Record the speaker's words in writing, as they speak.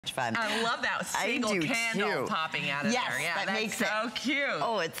fun. I love that single candle popping out of there. Yeah, that makes it so cute.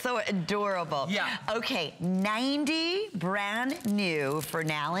 Oh, it's so adorable. Yeah. Okay, 90 brand new for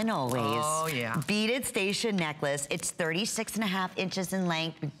now and always. Oh, yeah. Beaded station necklace. It's 36.5 inches in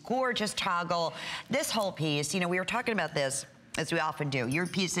length. Gorgeous toggle. This whole piece, you know, we were talking about this, as we often do. Your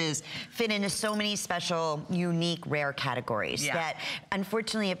pieces fit into so many special, unique, rare categories that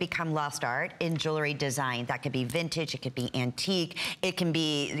unfortunately have become lost art in jewelry design. That could be vintage, it could be antique, it can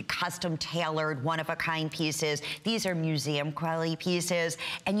be custom tailored, one-of-a-kind pieces. These are museum quality pieces.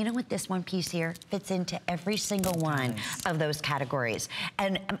 And you know what, this one piece here fits into every single one of those categories.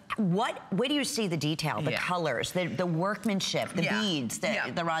 And where do you see the detail, the colors, the workmanship, the beads, the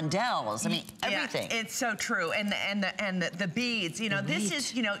rondelles, I mean, everything. It's so true. And the beads, you know, this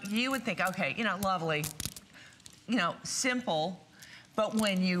is, you know, you would think, okay, you know, lovely, you know, simple, but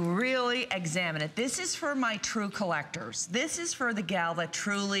when you really examine it, this is for my true collectors. This is for the gal that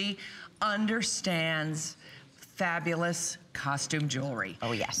truly understands fabulous costume jewelry.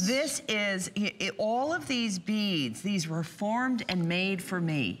 Oh, yes. This is, all of these beads, these were formed and made for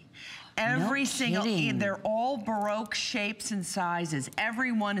me. Every single, they're all Baroque shapes and sizes.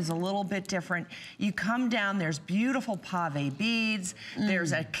 Every one is a little bit different. You come down, there's beautiful pave beads.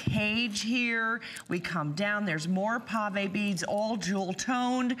 There's a cage here. We come down, there's more pave beads, all jewel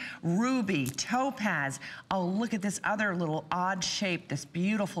toned, ruby, topaz. Oh, look at this other little odd shape, this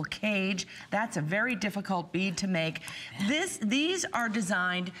beautiful cage. That's a very difficult bead to make. These are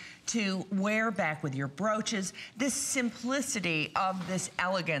designed to wear back with your brooches. This simplicity of this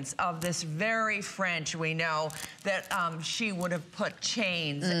elegance, of this very French, we know that she would have put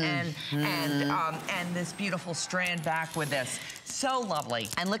chains and this beaueful strand back with this. So lovely.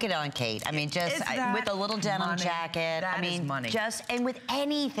 And look at it on Kate. I mean, just with a little denim jacket. That I mean, is money. Just, and with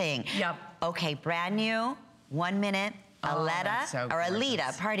anything. Yep. Okay, brand new, 1 minute.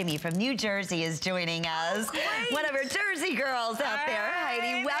 Alita, pardon me, from New Jersey is joining us. Oh, one of our Jersey girls out there.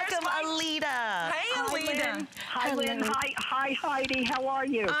 Heidi, welcome, Alita. Hey, Alita. Hi, Lynn. Hi, Heidi. How are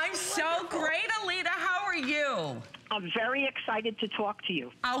you? I'm so great, Alita. How are you? I'm very excited to talk to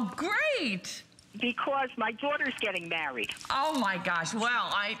you. Oh, great. Because my daughter's getting married. Oh, my gosh.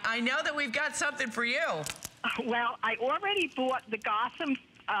 Well, I know that we've got something for you. Well, I already bought the Gotham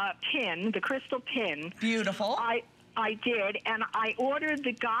pin, the crystal pin. Beautiful. I did, and I ordered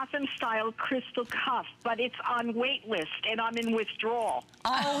the Gotham-style crystal cuff, but it's on wait list, and I'm in withdrawal.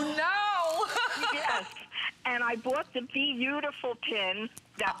 Oh, no! Yes, and I bought the Beautiful pin.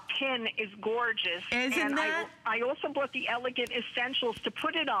 That pin is gorgeous. Isn't that? I also bought the Elegant Essentials to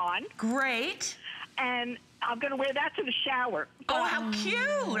put it on. Great. And I'm going to wear that to the shower. Oh, how cute.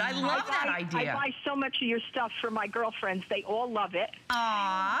 I love that idea. I buy so much of your stuff for my girlfriends. They all love it.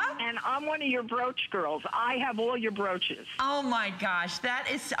 Aww. And I'm one of your brooch girls. I have all your brooches. Oh, my gosh. That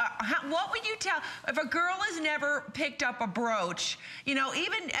is, what would you tell, if a girl has never picked up a brooch, you know,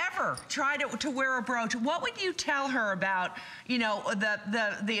 even ever tried to wear a brooch, what would you tell her about, you know,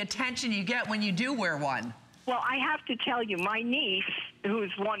 the attention you get when you do wear one? Well, I have to tell you, my niece,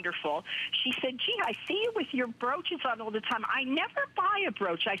 who's wonderful, she said, gee, I see you with your brooches on all the time. I never buy a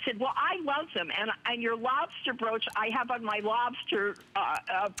brooch. I said, well, I love them. And your lobster brooch, I have on my lobster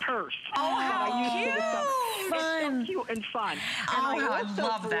purse. Oh, how cute. It's so cute and fun. And I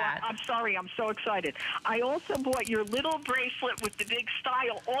love that. I'm sorry, I'm so excited. I also bought your little bracelet with the big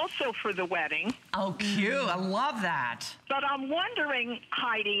style also for the wedding. Oh, cute. I love that. But I'm wondering,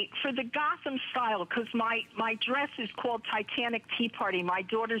 Heidi, for the Gotham style, because my dress is called Titanic Tea Party. My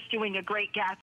daughter's doing a great